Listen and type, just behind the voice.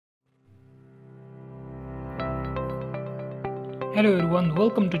Hello everyone,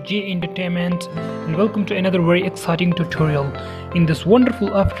 welcome to J Entertainment and welcome to another very exciting tutorial. In this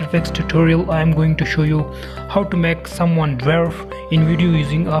wonderful After Effects tutorial, I am going to show you how to make someone dwarf in video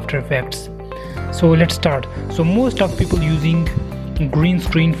using After Effects. So let's start. So most of people using green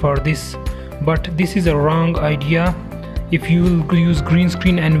screen for this, but this is a wrong idea. If you will use green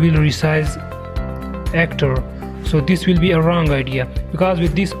screen and will resize actor, so this will be a wrong idea, because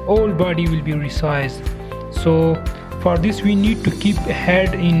with this all body will be resized. So for this we need to keep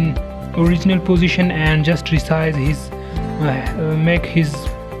head in original position and just resize his make his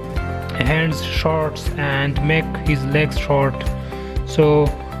hands short and make his legs short. So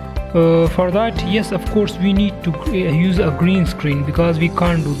for that, yes, of course we need to use a green screen, because we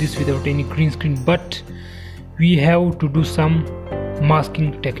can't do this without any green screen, but we have to do some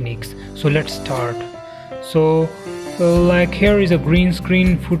masking techniques. So let's start. So like here is a green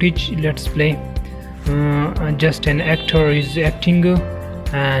screen footage. Let's play. Just an actor is acting,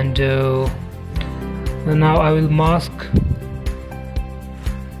 and now I will mask.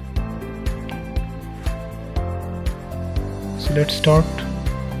 So let's start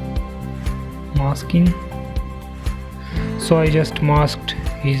masking. So I just masked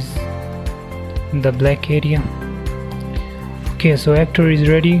the black area. Okay, so actor is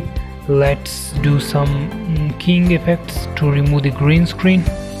ready. Let's do some keying effects to remove the green screen.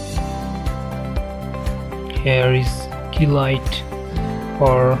 Here is key light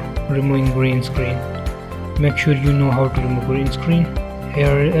for removing green screen. Make sure you know how to remove green screen.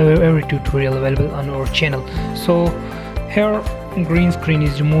 Here every tutorial available on our channel. So here green screen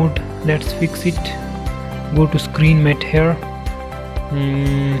is removed. Let's fix it. Go to screen matte here,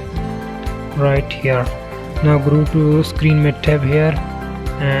 right here. Now go to screen matte tab here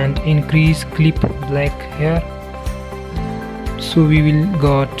and increase clip black here. So we will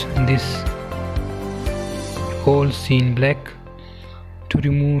got this whole scene black. To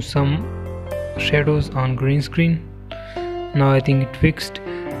remove some shadows on green screen. Now I think it fixed.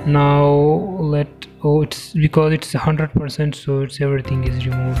 Now it's because it's 100%, so it's everything is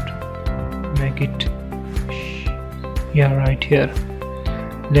removed. Make it, yeah, right here.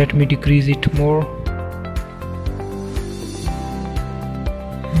 Let me decrease it more.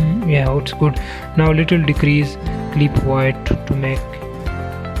 Yeah, it's good. Now little decrease clip white to make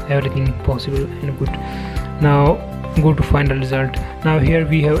everything possible and good. Now go to final result. Now here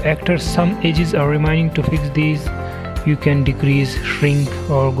we have actors. Some edges are remaining. To fix these you can decrease, shrink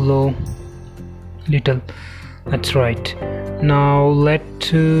or glow little. That's right. Now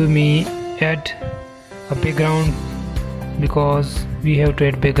let me add a background, because we have to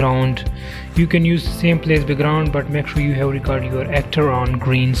add background. You can use same place background, but make sure you have record your actor on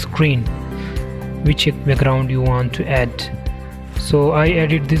green screen, which background you want to add. So I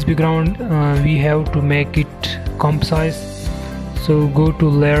added this background. We have to make it comp size. So go to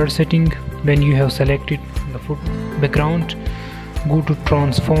layer setting. When you have selected the foot background, go to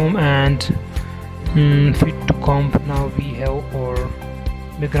transform and fit to comp. Now we have our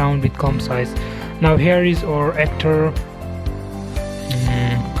background with comp size. Now here is our actor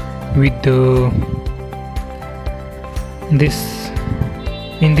with this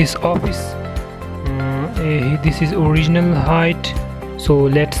in this office. This is original height. So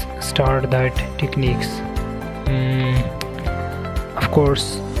let's start that techniques. Of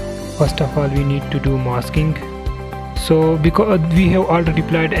course, first of all we need to do masking. So because we have already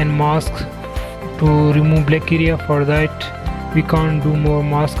applied and mask to remove black area, for that we can't do more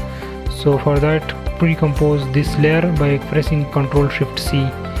mask. So for that, pre-compose this layer by pressing Ctrl Shift C.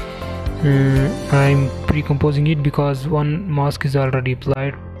 I'm pre-composing it because one mask is already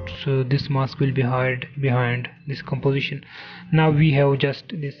applied, so this mask will be hide behind this composition. Now we have just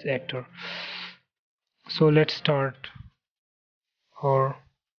this actor. So let's start our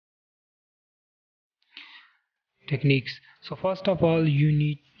techniques. So first of all you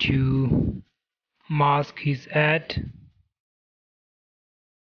need to mask his head.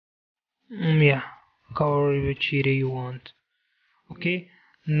 Yeah, cover which area you want. Okay,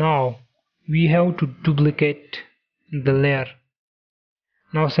 now we have to duplicate the layer.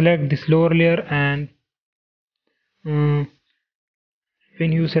 Now select this lower layer, and when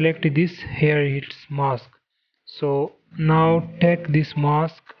you select this, here it's mask. So now take this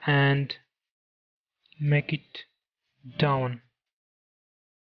mask and make it down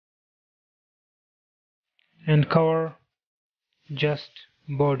and cover just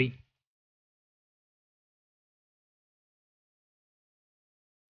body.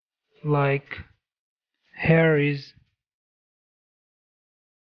 Like here is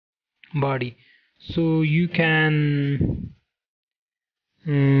body. So you can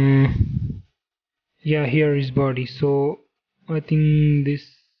yeah, here is body. So I think this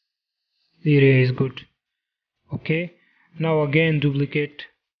area is good. Okay, now again duplicate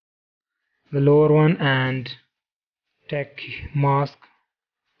the lower one and take mask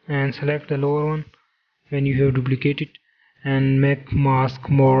and select the lower one when you have duplicated and make mask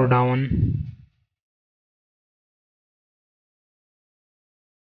more down.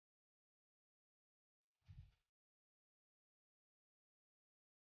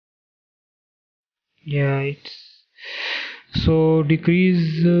 Yeah, it's so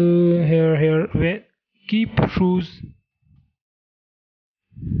decrease here. Keep shoes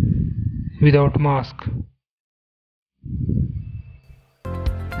without mask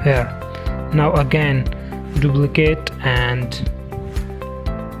here. Now again duplicate and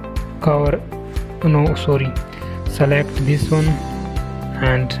cover, no sorry, select this one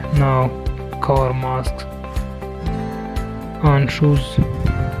and now cover masks on shoes,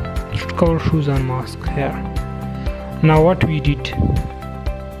 cover shoes on mask here. Now what we did,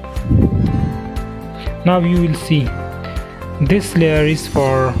 now you will see this layer is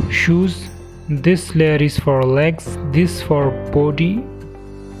for shoes, this layer is for legs, this for body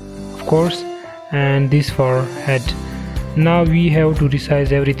of course, and this for head. Now we have to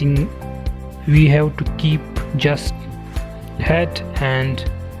resize everything. We have to keep just head and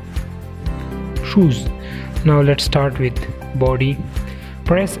shoes. Now let's start with body.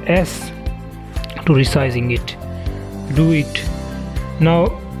 Press S to resizing it. Do it. Now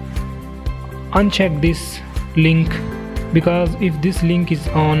uncheck this link, because if this link is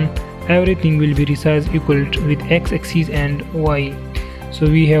on, everything will be resized equal with x axis and y. So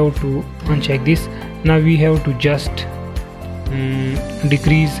we have to uncheck this. Now we have to just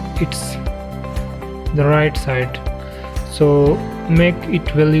decrease its the right side, so make it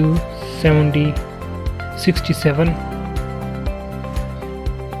value 67.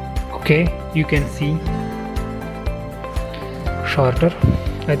 Okay, you can see shorter.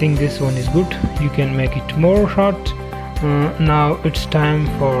 I think this one is good. You can make it more short. Now it's time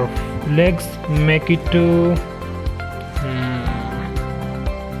for legs. Make it to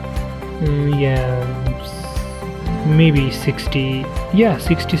yeah, maybe 60. Yeah,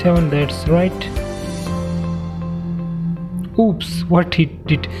 67, that's right. Oops, what it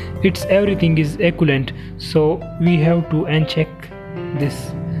did, it's everything is equivalent, so we have to uncheck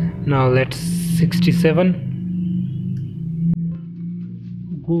this. Now let's 67.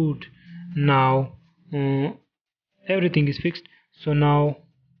 Good. Now everything is fixed. So now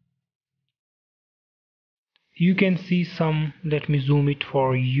you can see some, let me zoom it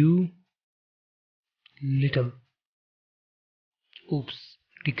for you little. Oops,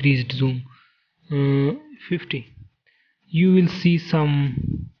 decreased zoom. 50. You will see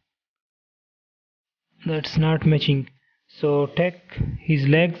some that's not matching, so take his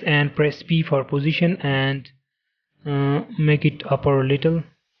legs and press P for position and make it upper little.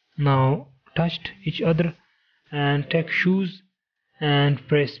 Now touched each other and take shoes and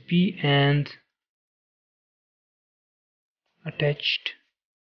press P and attached.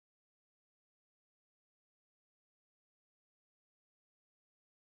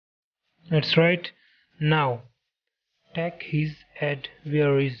 That's right. Now take his head,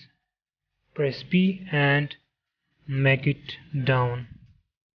 where is, press P and make it down.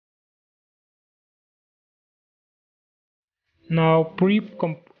 Now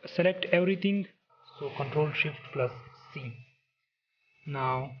select everything, so Ctrl Shift plus C.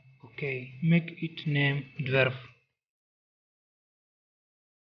 Now okay, make it name Dwarf.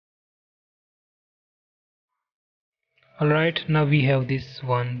 Alright, now we have this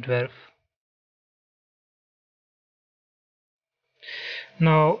one Dwarf.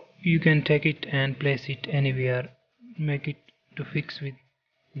 Now you can take it and place it anywhere. Make it to fix with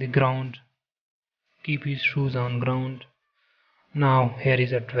the ground. Keep his shoes on ground. Now here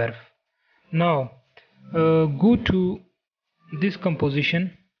is a Dwarf. Now go to this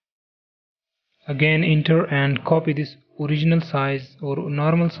composition, again enter and copy this original size or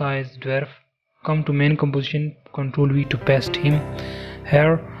normal size Dwarf. Come to main composition, Ctrl V to paste him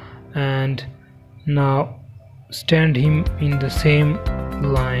here, and now stand him in the same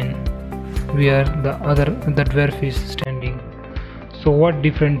line where the Dwarf is standing. So what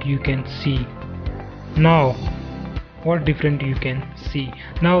different you can see now? What different you can see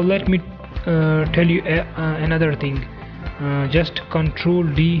now? Let me tell you another thing. Just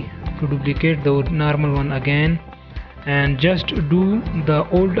Ctrl D to duplicate the normal one again, and just do the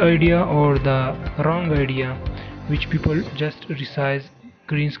old idea or the wrong idea, which people just resize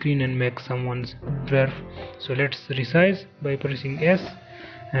green screen and make someone's Dwarf. So let's resize by pressing S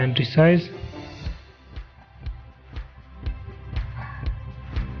and resize.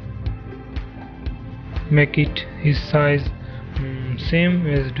 Make it his size same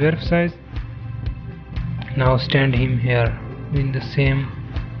as dwarf size. Now stand him here in the same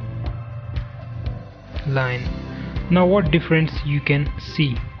line. Now what difference you can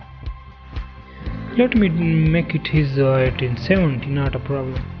see? Let me make it his 1870, not a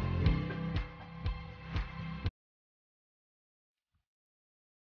problem.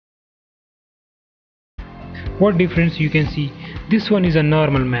 What difference you can see? This one is a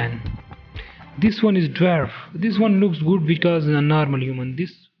normal man. This one is dwarf. This one looks good because a normal human.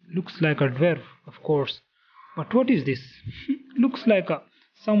 This looks like a dwarf, of course. But what is this? Looks like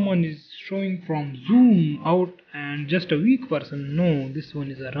someone is showing from zoom out and just a weak person. No, this one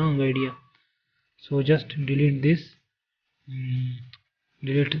is a wrong idea. So just delete this.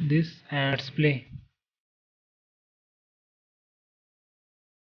 Delete this and let's play.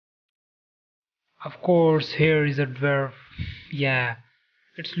 Of course, here is a dwarf. Yeah,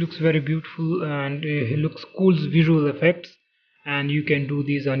 it looks very beautiful and it looks cool visual effects. And you can do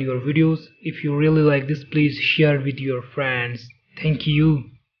these on your videos. If you really like this, please share with your friends. Thank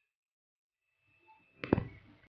you.